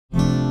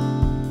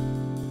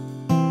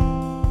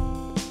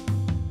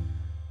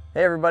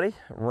Hey everybody,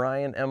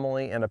 Ryan,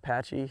 Emily, and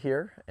Apache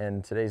here,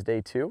 and today's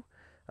day 2.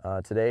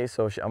 I'm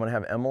going to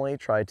have Emily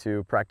try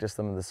to practice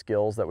some of the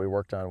skills that we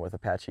worked on with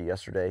Apache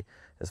yesterday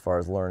as far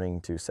as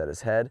learning to set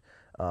his head.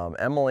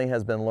 Emily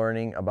has been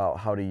learning about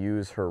how to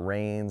use her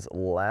reins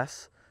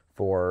less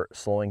for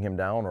slowing him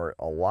down, or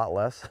a lot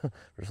less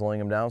for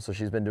slowing him down. So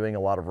she's been doing a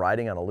lot of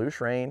riding on a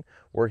loose rein,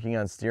 working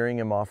on steering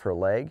him off her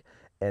leg,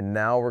 and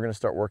now we're going to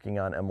start working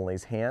on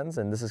Emily's hands,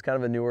 and this is kind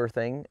of a newer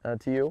thing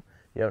to you.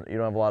 You don't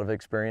have a lot of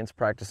experience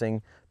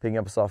practicing picking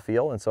up a soft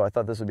feel, and so I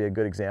thought this would be a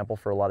good example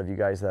for a lot of you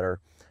guys that are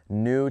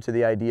new to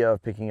the idea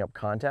of picking up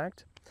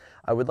contact.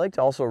 I would like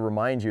to also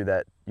remind you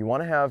that you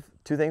want to have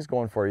two things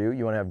going for you.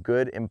 You want to have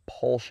good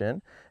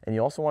impulsion, and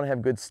you also want to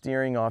have good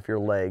steering off your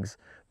legs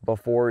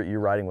before you're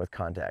riding with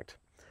contact.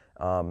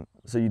 So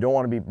you don't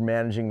want to be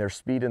managing their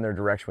speed and their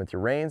direction with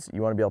your reins.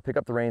 You want to be able to pick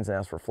up the reins and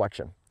ask for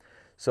flexion.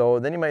 So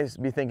then you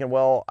might be thinking,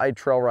 well, I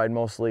trail ride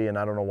mostly and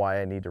I don't know why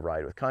I need to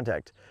ride with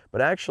contact.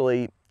 But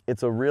actually,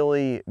 it's a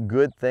really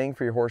good thing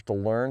for your horse to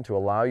learn to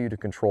allow you to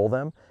control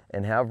them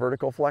and have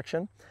vertical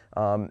flexion.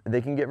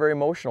 They can get very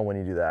emotional when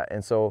you do that.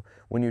 And so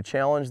when you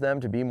challenge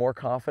them to be more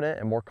confident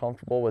and more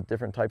comfortable with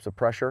different types of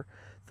pressure,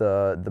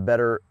 the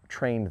better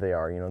trained they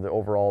are, the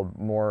overall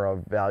more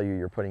of value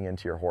you're putting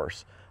into your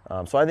horse.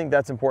 So I think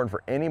that's important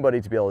for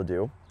anybody to be able to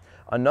do.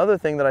 Another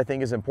thing that I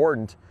think is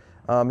important,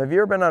 have you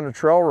ever been on a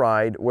trail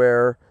ride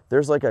where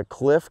there's like a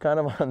cliff kind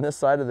of on this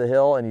side of the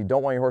hill and you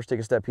don't want your horse to take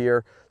a step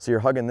here, so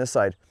you're hugging this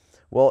side?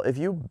 Well, if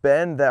you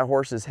bend that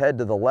horse's head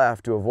to the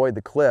left to avoid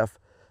the cliff,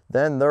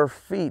 then their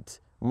feet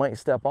might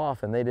step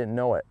off and they didn't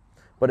know it.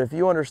 But if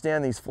you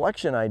understand these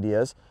flexion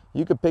ideas,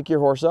 you could pick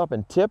your horse up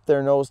and tip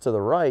their nose to the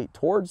right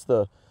towards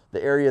the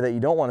area that you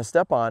don't want to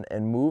step on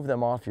and move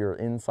them off your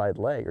inside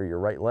leg or your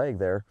right leg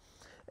there,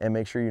 and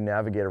make sure you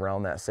navigate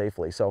around that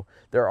safely. So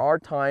there are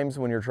times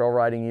when you're trail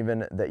riding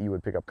even that you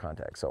would pick up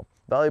contact. So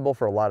valuable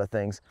for a lot of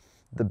things.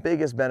 The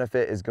biggest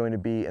benefit is going to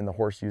be in the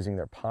horse using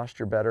their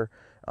posture better.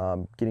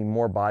 Getting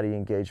more body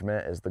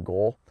engagement is the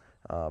goal.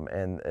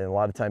 And a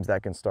lot of times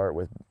that can start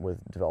with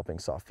developing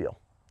soft feel.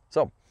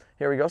 So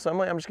here we go. So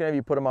I'm just gonna have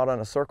you put them out on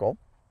a circle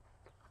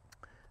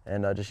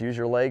and just use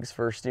your legs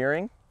for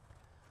steering.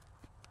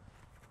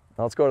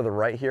 Now let's go to the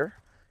right here.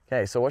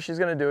 Okay, so what she's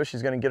gonna do is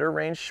she's gonna get her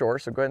reins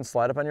short, so go ahead and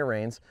slide up on your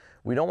reins.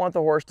 We don't want the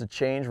horse to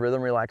change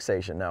rhythm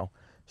relaxation. Now,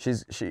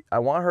 I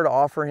want her to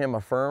offer him a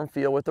firm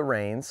feel with the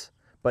reins,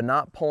 but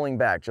not pulling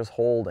back, just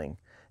holding.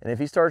 And if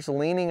he starts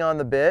leaning on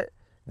the bit,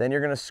 then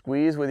you're gonna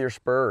squeeze with your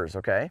spurs,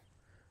 okay?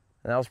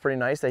 And that was pretty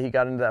nice that he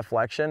got into that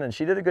flexion, and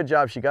she did a good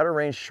job. She got her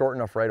reins short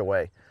enough right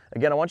away.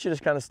 Again, I want you to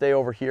just kind of stay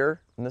over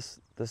here in this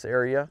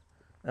area,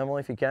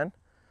 Emily, if you can.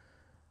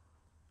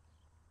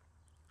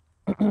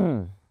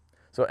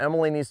 So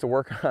Emily needs to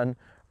work on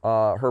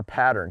her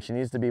pattern. She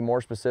needs to be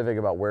more specific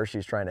about where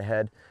she's trying to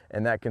head,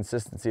 and that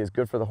consistency is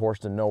good for the horse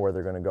to know where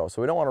they're gonna go.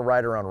 So we don't wanna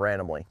ride around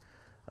randomly.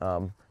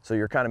 So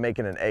you're kind of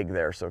making an egg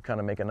there. So kind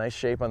of make a nice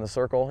shape on the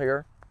circle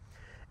here.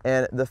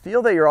 And the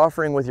feel that you're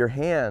offering with your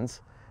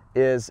hands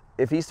is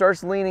if he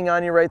starts leaning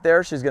on you right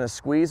there, she's gonna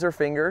squeeze her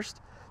fingers.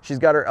 She's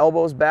got her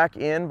elbows back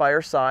in by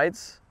her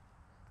sides.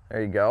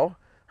 There you go.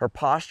 Her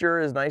posture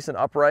is nice and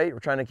upright. We're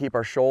trying to keep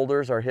our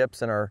shoulders, our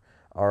hips, and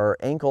our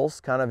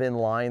ankles kind of in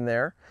line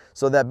there.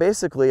 So that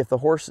basically if the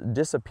horse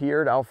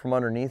disappeared out from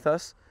underneath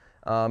us,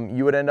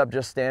 you would end up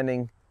just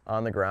standing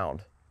on the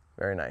ground.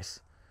 Very nice.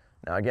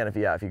 Now again, if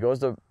he goes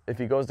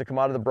to come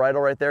out of the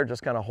bridle right there,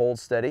 just kind of hold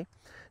steady.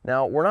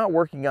 Now we're not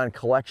working on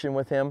collection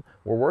with him.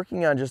 We're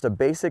working on just a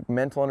basic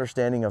mental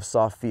understanding of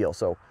soft feel.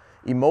 So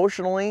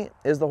emotionally,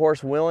 is the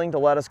horse willing to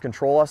let us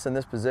control us in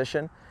this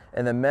position?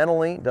 And then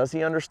mentally, does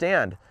he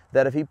understand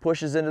that if he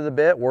pushes into the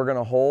bit, we're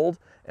gonna hold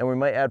and we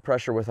might add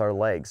pressure with our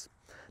legs.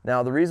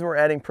 Now the reason we're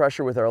adding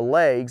pressure with our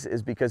legs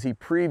is because he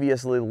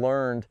previously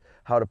learned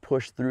how to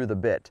push through the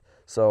bit.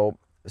 So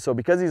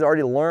because he's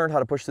already learned how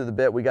to push through the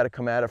bit, we got to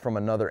come at it from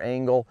another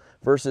angle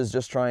versus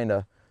just trying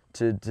to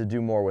do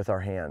more with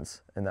our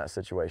hands in that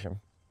situation.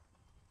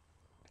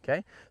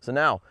 Okay, so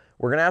now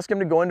we're going to ask him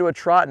to go into a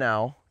trot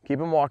now.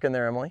 Keep him walking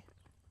there, Emily.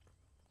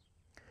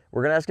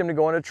 We're going to ask him to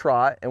go into a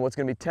trot, and what's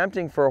going to be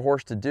tempting for a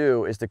horse to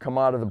do is to come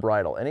out of the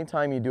bridle.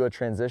 Anytime you do a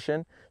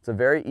transition, it's a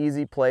very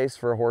easy place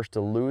for a horse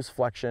to lose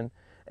flexion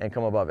and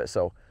come above it.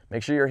 So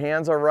make sure your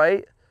hands are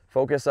right,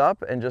 focus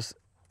up, and just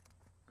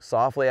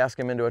softly ask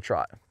him into a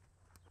trot.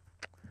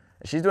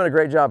 She's doing a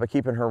great job of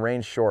keeping her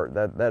reins short.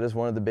 That is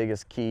one of the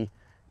biggest key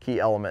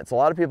elements. A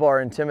lot of people are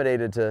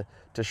intimidated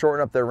to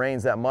shorten up their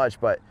reins that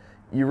much, but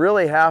you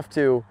really have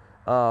to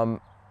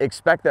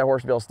expect that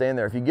horse to be able to stay in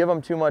there. If you give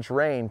them too much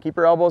rein, keep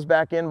your elbows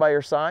back in by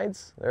your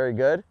sides. Very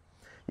good.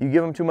 You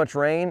give them too much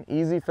rein,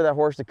 easy for that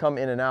horse to come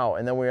in and out,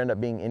 and then we end up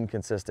being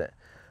inconsistent.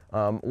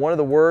 One of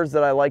the words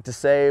that I like to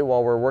say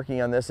while we're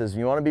working on this is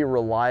you want to be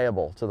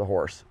reliable to the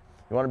horse.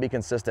 You want to be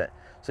consistent.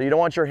 So you don't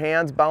want your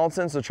hands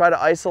bouncing, so try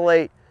to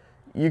isolate.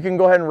 You can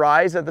go ahead and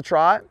rise at the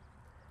trot.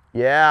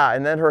 Yeah,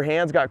 and then her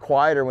hands got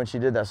quieter when she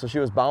did that. So she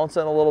was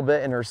bouncing a little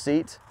bit in her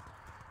seat.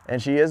 And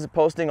she is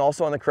posting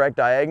also on the correct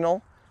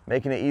diagonal,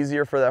 making it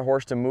easier for that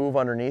horse to move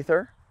underneath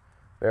her.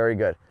 Very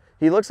good.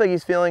 he looks like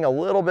he's feeling a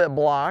little bit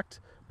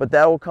blocked, but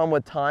that will come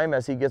with time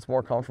as he gets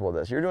more comfortable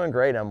with this. You're doing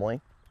great,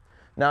 Emily.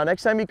 Now,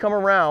 next time you come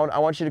around, I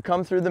want you to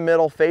come through the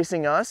middle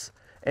facing us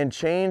and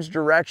change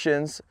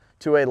directions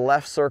to a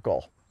left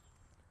circle.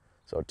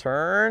 So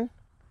turn,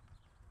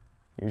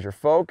 use your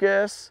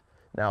focus.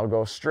 Now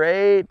go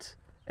straight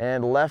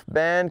and left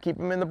bend, keep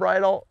him in the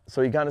bridle.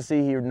 So you kind of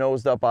see he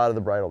nosed up out of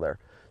the bridle there.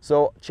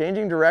 So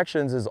changing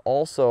directions is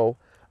also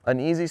an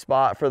easy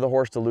spot for the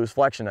horse to lose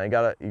flexion. Now you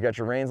got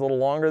your reins a little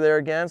longer there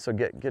again, so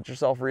get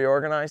yourself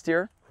reorganized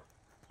here.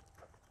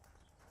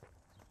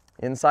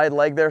 Inside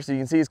leg there, so you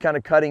can see he's kind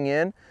of cutting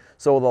in.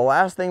 So the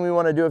last thing we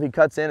want to do if he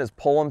cuts in is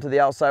pull him to the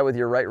outside with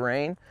your right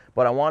rein.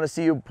 But I want to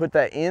see you put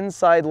that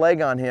inside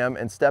leg on him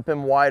and step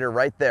him wider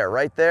right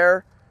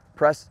there,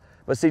 press.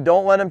 But see,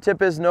 don't let him tip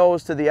his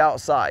nose to the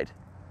outside.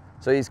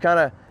 So he's kind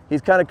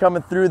of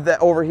coming through that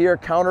over here,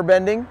 counter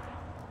bending.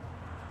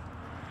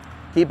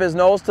 Keep his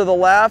nose to the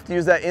left,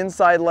 use that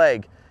inside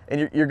leg.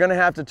 And you're going to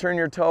have to turn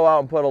your toe out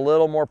and put a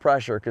little more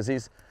pressure because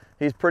he's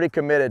pretty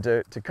committed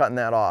to cutting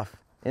that off.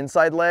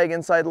 Inside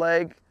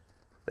leg,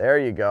 there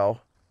you go.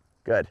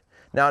 Good.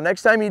 Now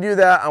next time you do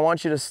that, I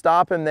want you to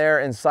stop him there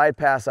and side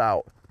pass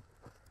out.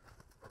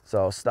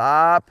 So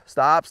stop.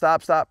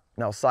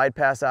 Now side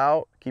pass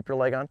out, keep your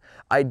leg on.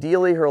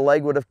 Ideally her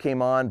leg would have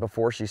came on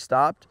before she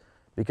stopped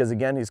because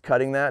again, he's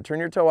cutting that. Turn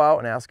your toe out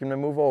and ask him to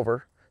move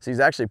over. So he's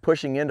actually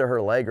pushing into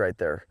her leg right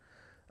there.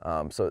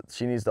 So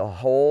she needs to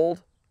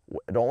hold.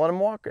 Don't let him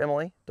walk,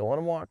 Emily. Don't let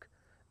him walk.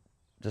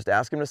 Just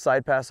ask him to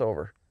side pass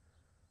over.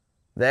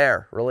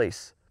 There,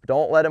 release.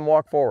 Don't let him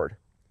walk forward.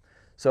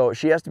 So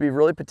she has to be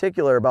really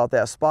particular about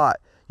that spot.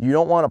 You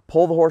don't want to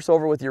pull the horse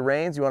over with your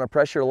reins. You want to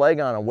press your leg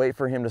on and wait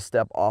for him to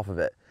step off of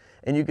it.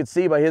 And you can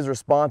see by his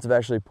response of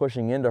actually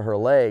pushing into her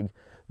leg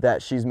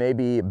that she's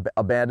maybe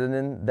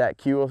abandoning that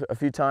cue a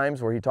few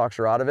times where he talks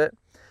her out of it.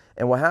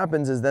 And what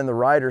happens is then the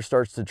rider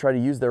starts to try to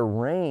use their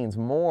reins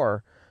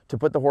more to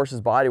put the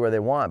horse's body where they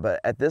want.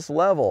 But at this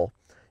level,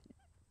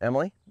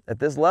 Emily, at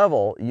this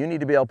level, you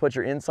need to be able to put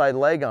your inside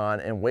leg on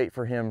and wait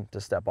for him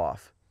to step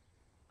off.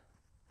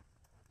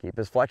 Keep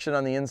his flexion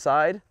on the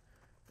inside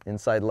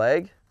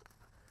leg,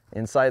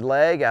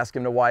 ask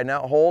him to widen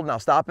out, hold, now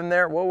stop him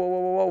there,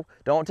 whoa,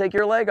 don't take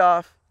your leg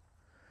off.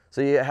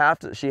 So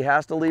she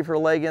has to leave her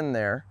leg in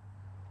there,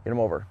 get him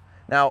over.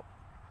 Now,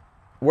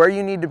 where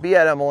you need to be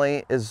at,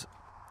 Emily, is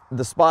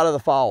the spot of the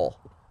foul.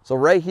 So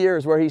right here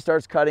is where he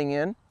starts cutting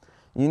in.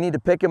 You need to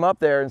pick him up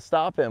there and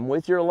stop him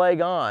with your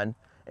leg on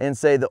and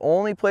say, the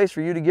only place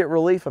for you to get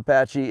relief,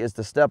 Apache, is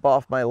to step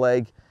off my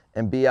leg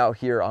and be out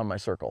here on my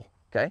circle,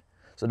 okay?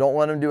 So don't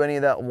let him do any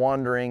of that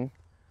wandering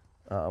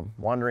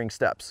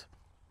steps.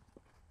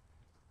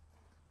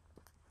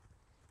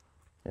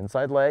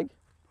 Inside leg,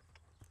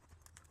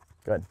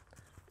 good.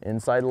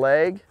 Inside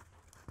leg,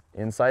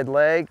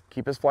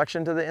 keep his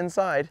flexion to the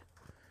inside.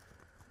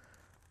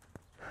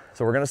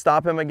 So we're gonna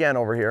stop him again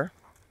over here.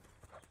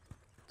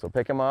 So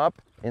pick him up,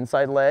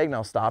 inside leg,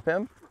 now stop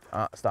him,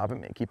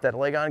 keep that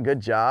leg on, good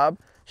job.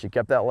 She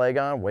kept that leg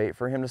on, wait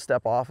for him to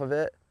step off of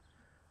it.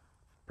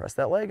 Press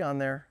that leg on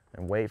there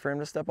and wait for him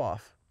to step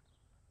off.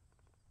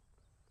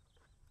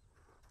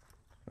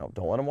 No,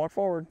 don't let him walk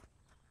forward.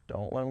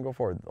 Don't let him go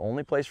forward. The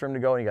only place for him to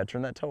go, and you got to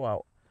turn that toe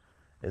out,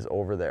 is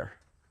over there.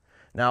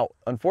 Now,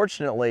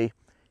 unfortunately,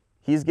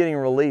 he's getting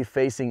relief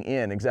facing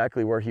in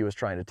exactly where he was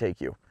trying to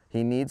take you.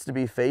 He needs to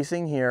be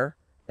facing here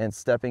and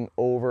stepping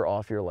over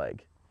off your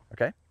leg,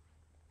 okay?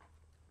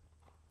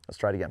 Let's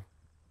try it again.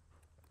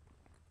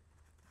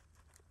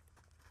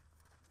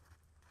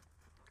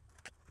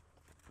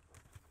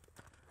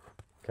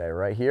 Okay,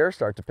 right here,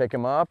 start to pick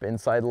him up,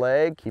 inside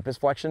leg, keep his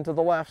flexion to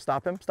the left,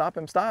 stop him,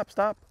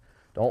 stop.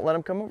 Don't let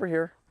him come over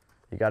here.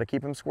 You got to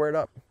keep him squared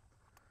up.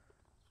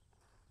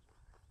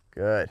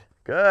 Good,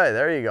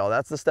 there you go.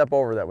 That's the step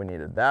over that we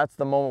needed. That's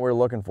the moment we're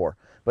looking for.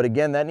 But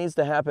again, that needs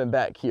to happen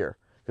back here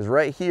because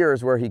right here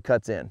is where he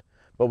cuts in.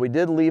 But we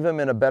did leave him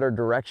in a better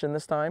direction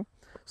this time.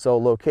 So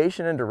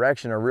location and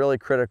direction are really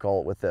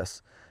critical with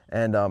this.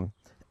 And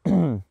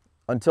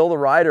until the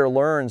rider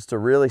learns to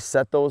really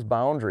set those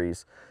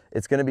boundaries,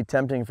 it's going to be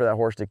tempting for that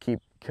horse to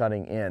keep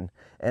cutting in.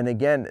 And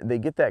again, they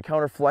get that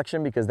counter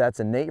flexion because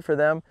that's innate for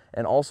them,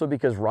 and also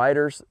because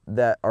riders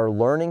that are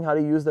learning how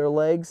to use their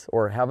legs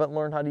or haven't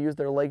learned how to use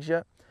their legs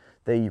yet,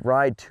 they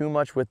ride too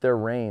much with their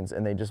reins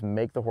and they just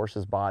make the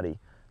horse's body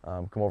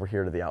come over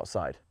here to the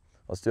outside.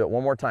 Let's do it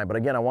one more time. But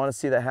again, I want to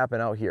see that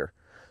happen out here.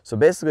 So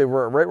basically,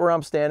 we're right where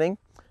I'm standing.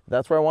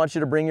 That's where I want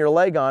you to bring your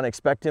leg on.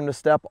 Expect him to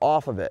step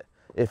off of it.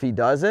 If he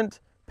doesn't,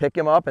 pick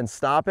him up and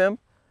stop him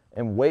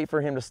and wait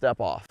for him to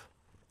step off.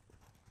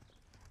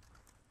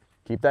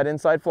 Keep that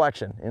inside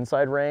flexion,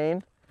 inside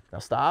rein. Now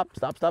stop.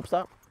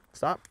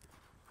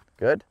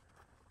 Good.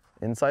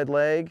 Inside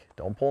leg,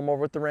 don't pull him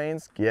over with the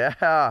reins.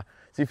 Yeah.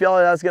 So you feel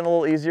like that's getting a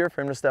little easier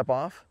for him to step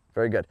off?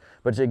 Very good.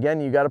 But again,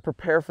 you got to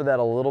prepare for that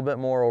a little bit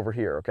more over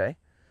here, okay?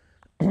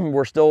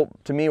 We're still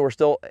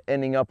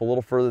ending up a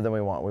little further than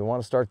we want. We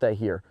want to start that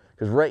here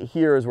because right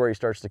here is where he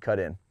starts to cut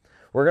in.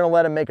 We're going to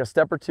let him make a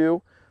step or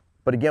two,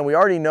 but again, we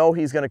already know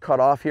he's going to cut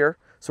off here.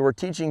 So we're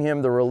teaching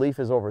him the relief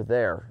is over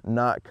there,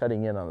 not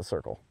cutting in on the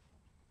circle.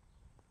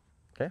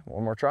 Okay,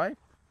 one more try.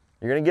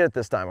 You're gonna get it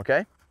this time,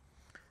 okay?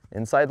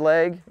 Inside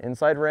leg,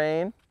 inside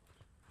rein.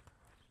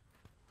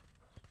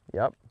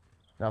 Yep.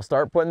 Now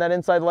start putting that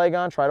inside leg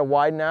on, try to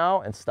widen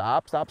out and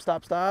stop, stop,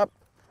 stop, stop.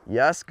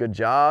 Yes, good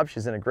job.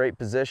 She's in a great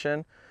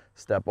position.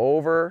 Step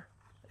over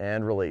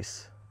and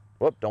release.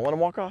 Whoop, don't let him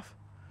walk off.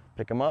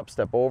 Pick him up,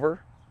 step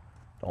over.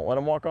 Don't let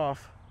him walk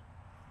off.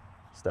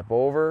 Step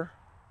over.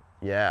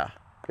 Yeah,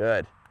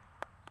 good.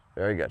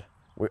 Very good.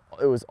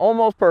 It was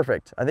almost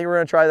perfect. I think we're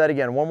gonna try that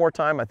again one more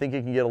time. I think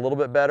it can get a little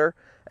bit better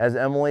as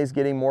Emily's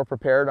getting more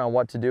prepared on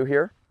what to do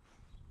here.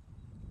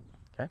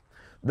 Okay.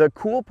 The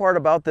cool part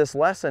about this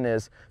lesson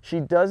is she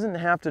doesn't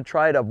have to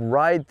try to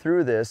ride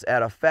through this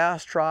at a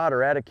fast trot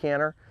or at a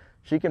canter.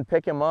 She can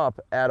pick him up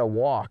at a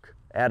walk,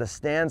 at a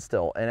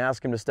standstill, and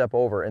ask him to step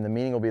over, and the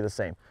meaning will be the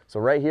same. So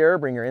right here,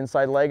 bring your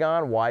inside leg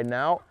on, widen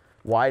out,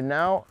 widen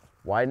out,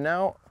 widen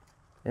out.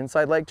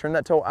 Inside leg, turn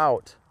that toe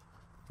out.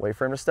 Wait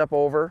for him to step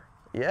over.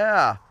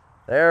 Yeah,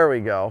 there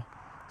we go.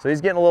 So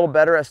he's getting a little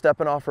better at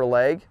stepping off her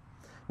leg.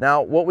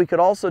 Now, what we could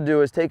also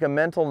do is take a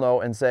mental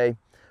note and say,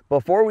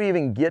 before we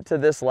even get to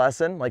this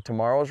lesson, like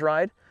tomorrow's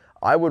ride,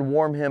 I would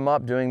warm him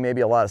up doing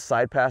maybe a lot of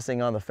side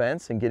passing on the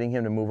fence and getting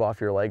him to move off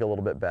your leg a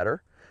little bit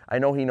better. I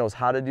know he knows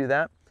how to do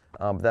that,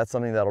 but that's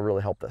something that'll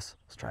really help this.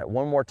 Let's try it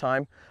one more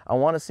time. I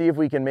want to see if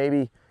we can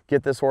maybe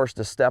get this horse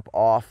to step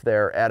off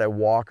there at a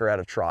walk or at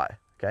a trot,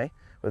 okay?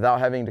 Without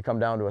having to come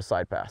down to a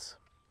side pass.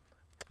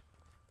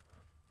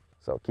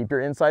 So keep your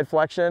inside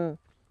flexion.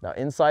 Now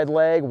inside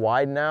leg,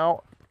 widen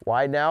out,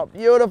 widen out.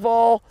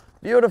 Beautiful,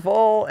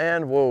 beautiful,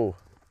 and whoa.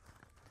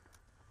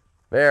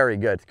 Very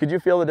good. Could you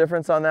feel the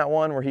difference on that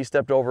one where he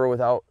stepped over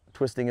without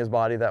twisting his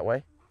body that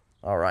way?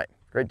 All right,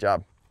 great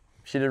job.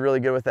 She did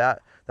really good with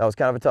that. That was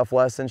kind of a tough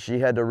lesson. She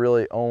had to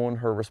really own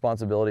her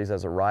responsibilities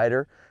as a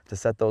rider to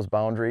set those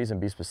boundaries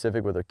and be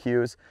specific with her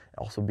cues.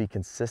 Also be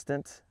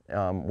consistent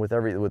with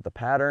the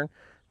pattern,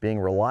 being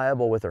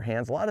reliable with her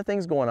hands. A lot of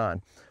things going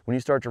on when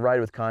you start to ride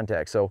with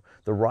contact. So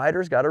the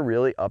rider's got to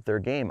really up their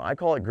game. I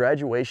call it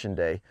graduation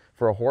day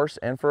for a horse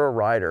and for a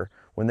rider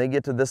when they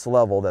get to this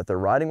level that they're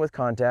riding with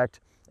contact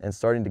and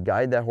starting to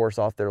guide that horse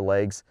off their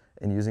legs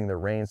and using their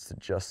reins to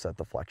just set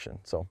the flexion.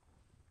 So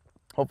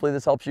hopefully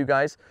this helps you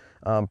guys.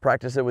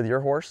 Practice it with your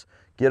horse.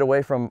 Get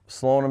away from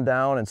slowing them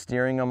down and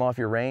steering them off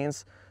your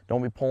reins.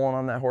 Don't be pulling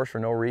on that horse for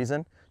no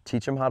reason.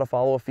 Teach them how to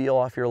follow a feel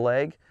off your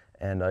leg,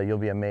 and you'll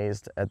be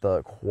amazed at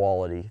the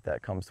quality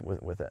that comes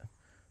with it.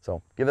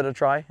 So give it a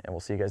try, and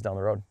we'll see you guys down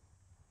the road.